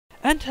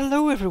And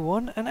hello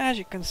everyone, and as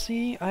you can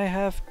see I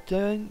have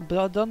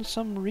done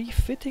some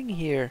refitting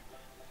here.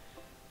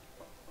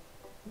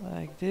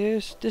 Like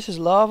this. This is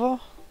lava.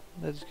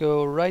 Let's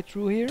go right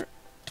through here.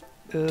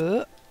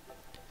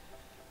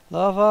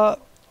 Lava.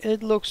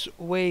 It looks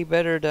way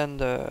better than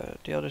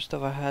the other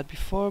stuff I had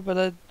before, but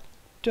I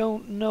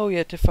don't know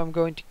yet if I'm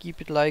going to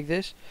keep it like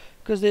this,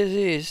 because this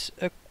is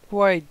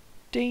quite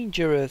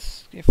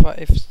dangerous. If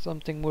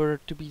something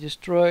were to be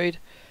destroyed,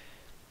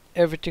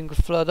 everything could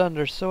flood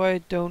under, so I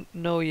don't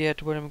know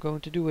yet what I'm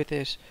going to do with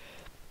this.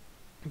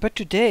 But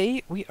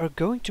today we are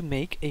going to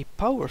make a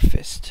power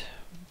fist.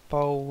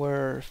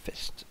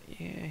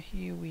 Yeah,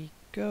 here we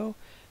go.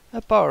 A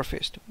power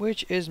fist,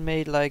 which is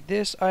made like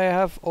this. I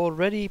have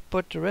already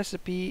put the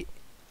recipe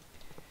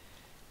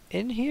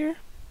in here,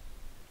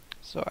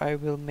 so I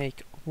will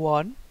make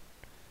one.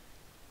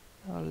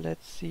 Now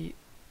let's see.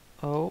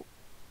 Oh,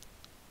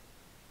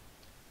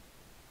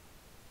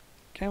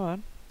 come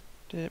on,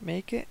 did it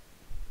make it?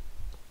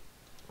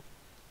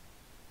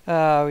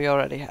 We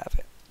already have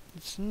it.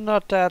 It's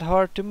not that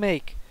hard to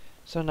make.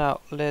 So now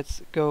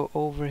let's go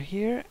over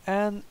here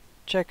and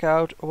check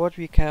out what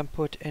we can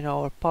put in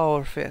our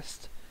power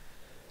fist.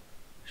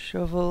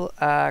 Shovel,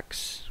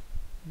 axe,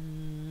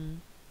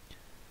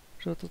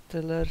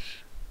 rototiller,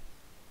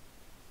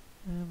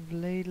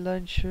 blade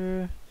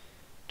launcher.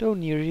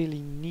 Don't you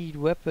really need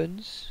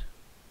weapons?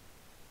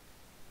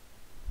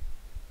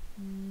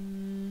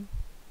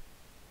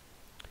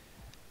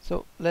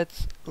 So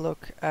let's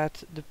look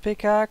at the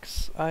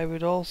pickaxe. I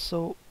would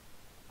also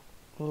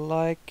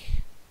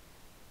like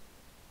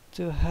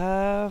to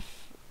have,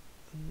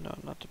 no,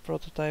 not the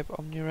prototype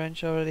omni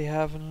wrench. I already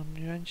have an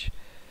omni wrench.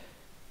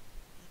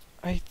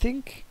 I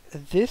think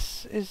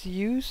this is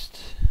used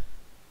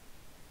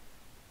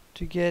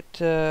to get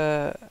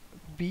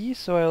B,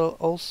 so I'll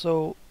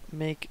also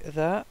make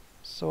that.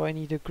 So I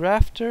need a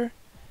grafter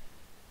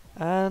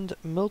and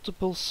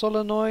multiple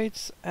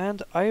solenoids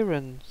and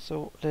iron.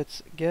 So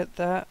let's get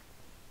that.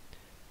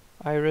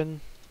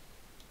 Iron.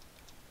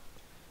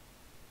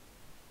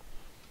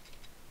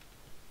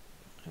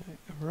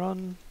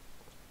 Run.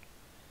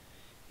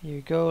 Here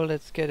we go,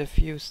 let's get a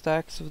few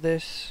stacks of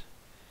this.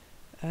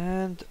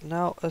 And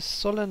now a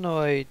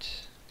solenoid.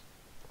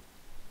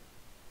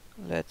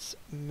 Let's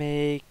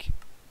make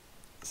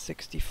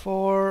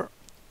 64.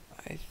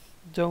 I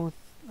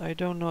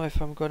don't know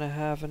if I'm gonna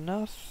have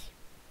enough.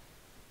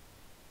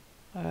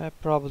 I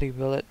probably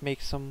will. Let's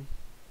make some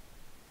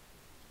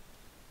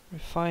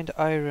refined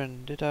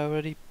iron. Did I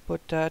already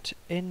put that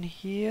in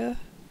here?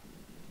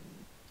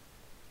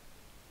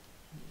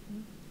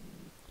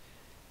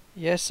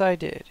 Yes, I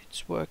did.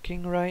 It's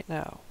working right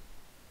now.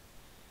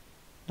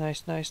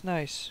 Nice, nice,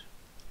 nice.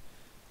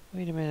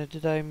 Wait a minute,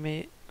 did I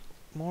make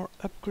more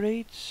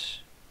upgrades?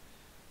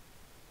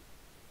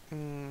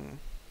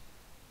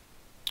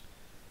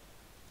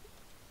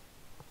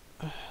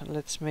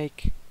 Let's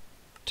make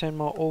 10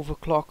 more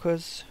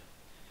overclockers.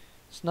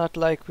 It's not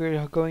like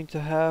we're going to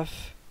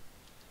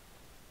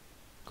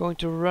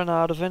run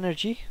out of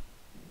energy.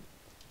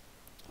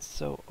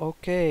 So,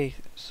 okay,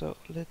 so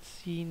let's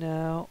see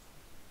now.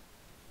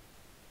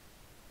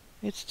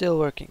 It's still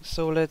working,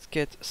 so let's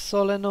get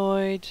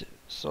solenoid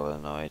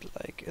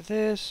like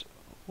this,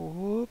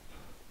 whoop,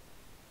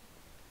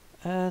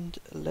 and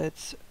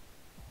let's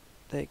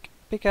take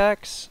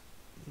pickaxe,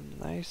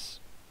 nice,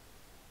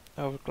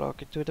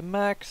 overclock it to the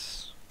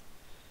max,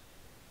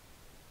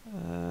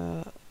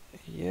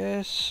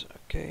 yes,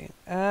 okay,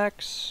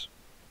 axe,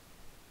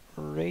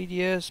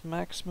 radius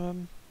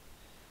maximum,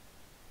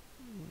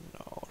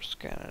 no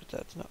scanner,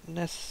 that's not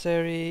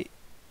necessary.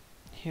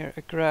 Here,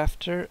 a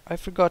grafter. I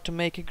forgot to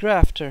make a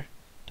grafter.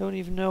 Don't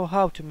even know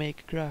how to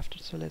make a grafter,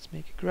 so let's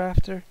make a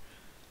grafter.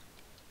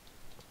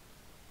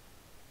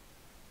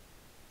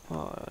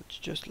 Oh, it's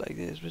just like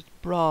this with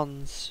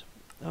bronze.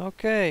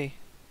 Okay.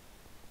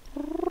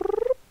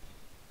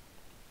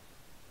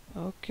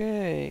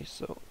 Okay,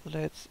 so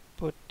let's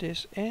put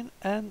this in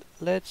and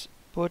let's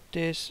put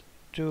this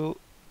to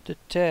the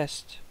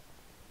test.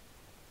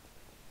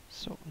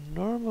 So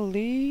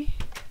normally,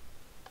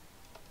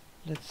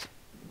 let's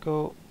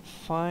go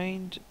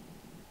find,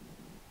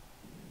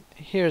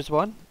 here's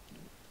one.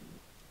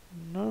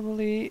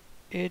 Normally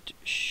it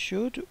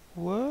should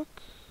work.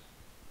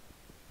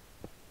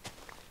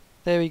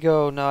 There we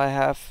go, now I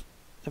have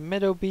a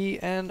meadow bee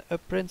and a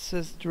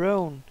princess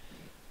drone.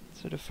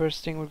 So the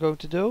first thing we're going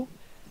to do,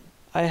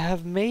 I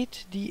have made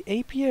the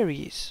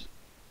apiaries.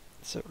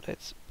 So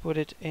let's put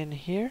it in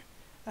here,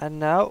 and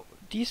now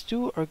these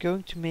two are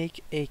going to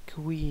make a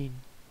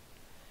queen.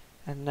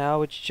 And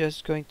now it's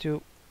just going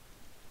to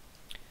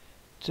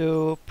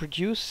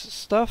produce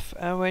stuff,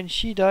 and when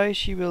she dies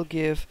she will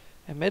give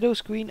a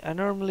meadows queen, and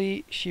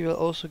normally she will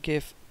also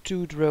give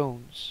 2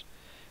 drones,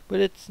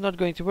 but it's not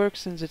going to work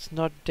since it's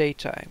not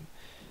daytime.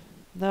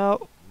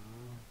 Now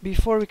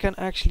before we can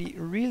actually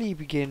really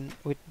begin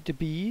with the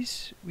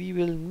bees, we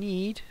will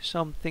need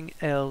something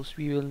else.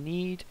 We will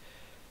need,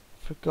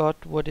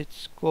 forgot what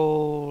it's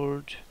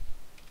called,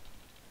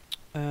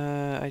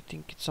 I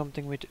think it's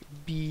something with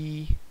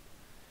B.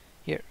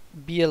 Here,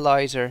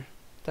 Bealyzer.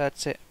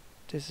 That's it.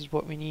 This is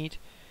what we need.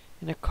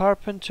 And a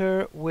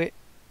carpenter with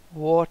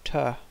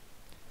water.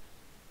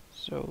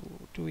 So,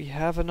 do we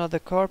have another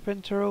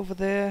carpenter over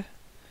there?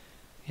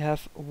 We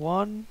have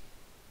one.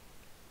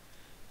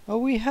 Oh,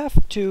 we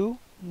have two.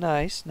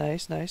 Nice,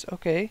 nice, nice.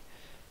 Okay.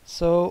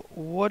 So,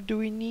 what do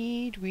we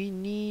need? We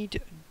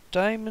need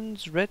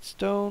diamonds,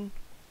 redstone,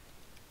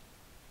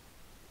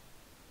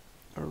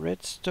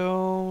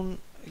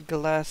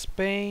 glass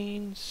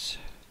panes.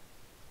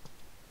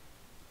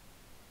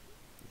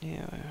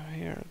 Yeah,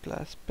 here are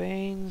glass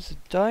panes,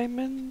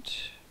 diamond,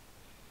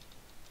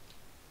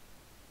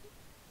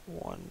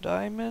 one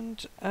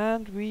diamond,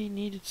 and we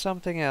needed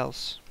something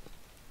else.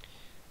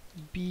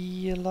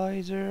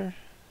 Bealyzer,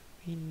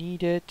 we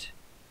needed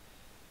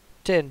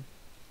tin.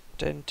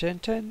 Tin.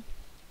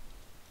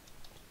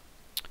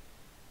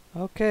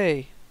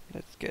 Okay,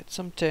 let's get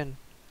some tin.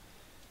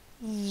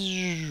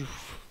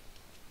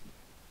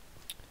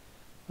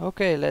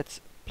 Okay, let's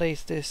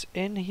place this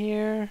in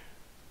here.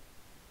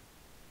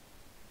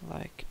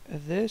 Like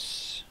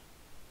this.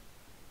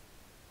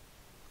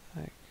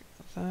 Like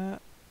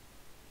that.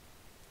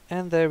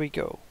 And there we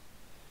go.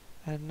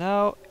 And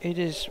now it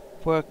is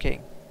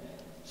working.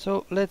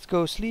 So let's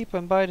go sleep,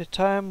 and by the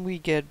time we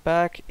get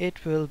back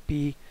it will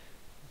be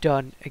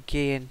done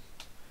again.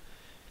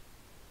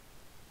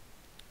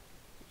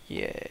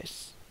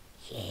 Yes.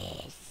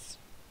 Yes.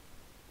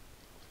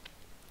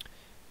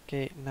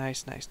 Okay,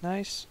 nice.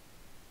 It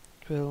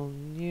will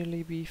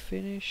nearly be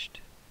finished.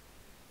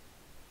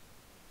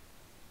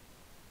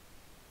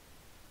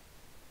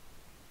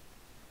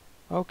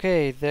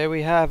 Okay, there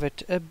we have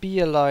it, a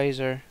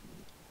Bealyzer.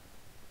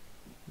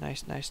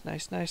 Nice.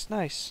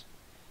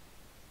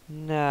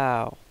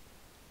 Now,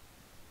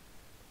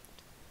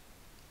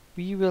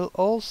 we will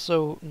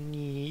also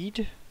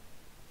need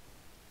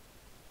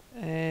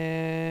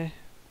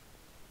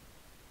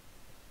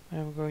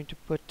I'm going to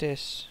put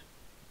this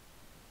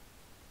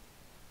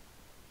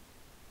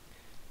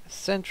a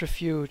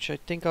centrifuge. I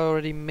think I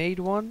already made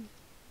one.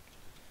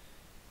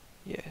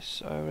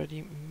 Yes, I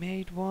already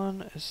made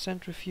one, a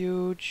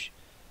centrifuge.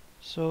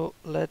 So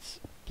let's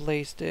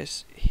place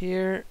this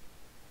here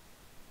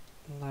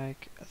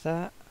like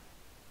that.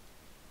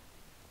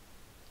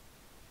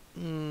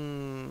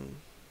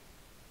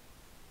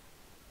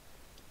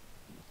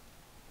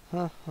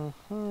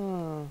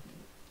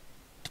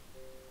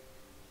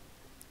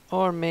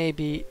 Or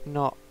maybe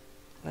not.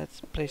 Let's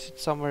place it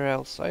somewhere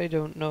else. I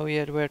don't know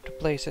yet where to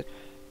place it.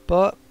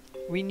 But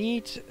we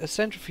need a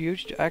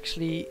centrifuge to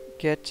actually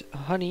get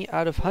honey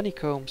out of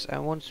honeycombs.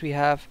 And once we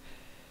have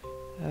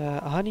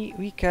honey,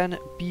 we can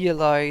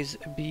beelyze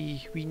a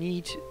bee. We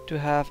need to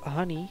have a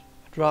honey,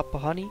 a drop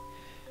of honey,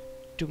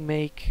 to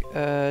make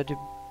the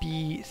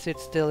bee sit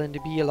still in the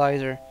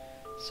beelyzer.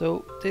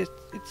 So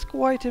it's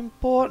quite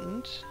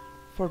important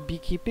for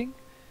beekeeping,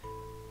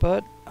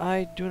 but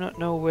I do not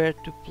know where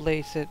to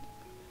place it.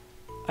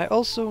 I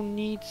also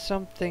need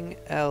something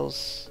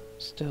else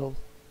still.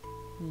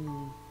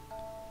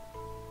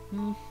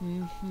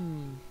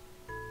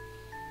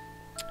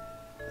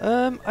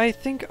 I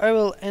think I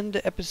will end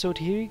the episode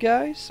here, you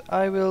guys.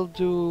 I will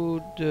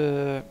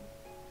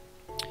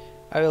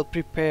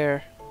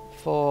prepare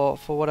for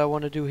what I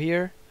want to do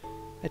here.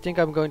 I think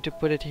I'm going to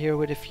put it here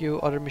with a few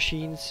other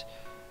machines.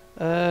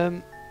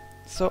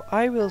 So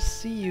I will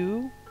see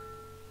you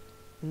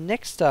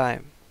next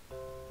time.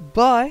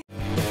 Bye!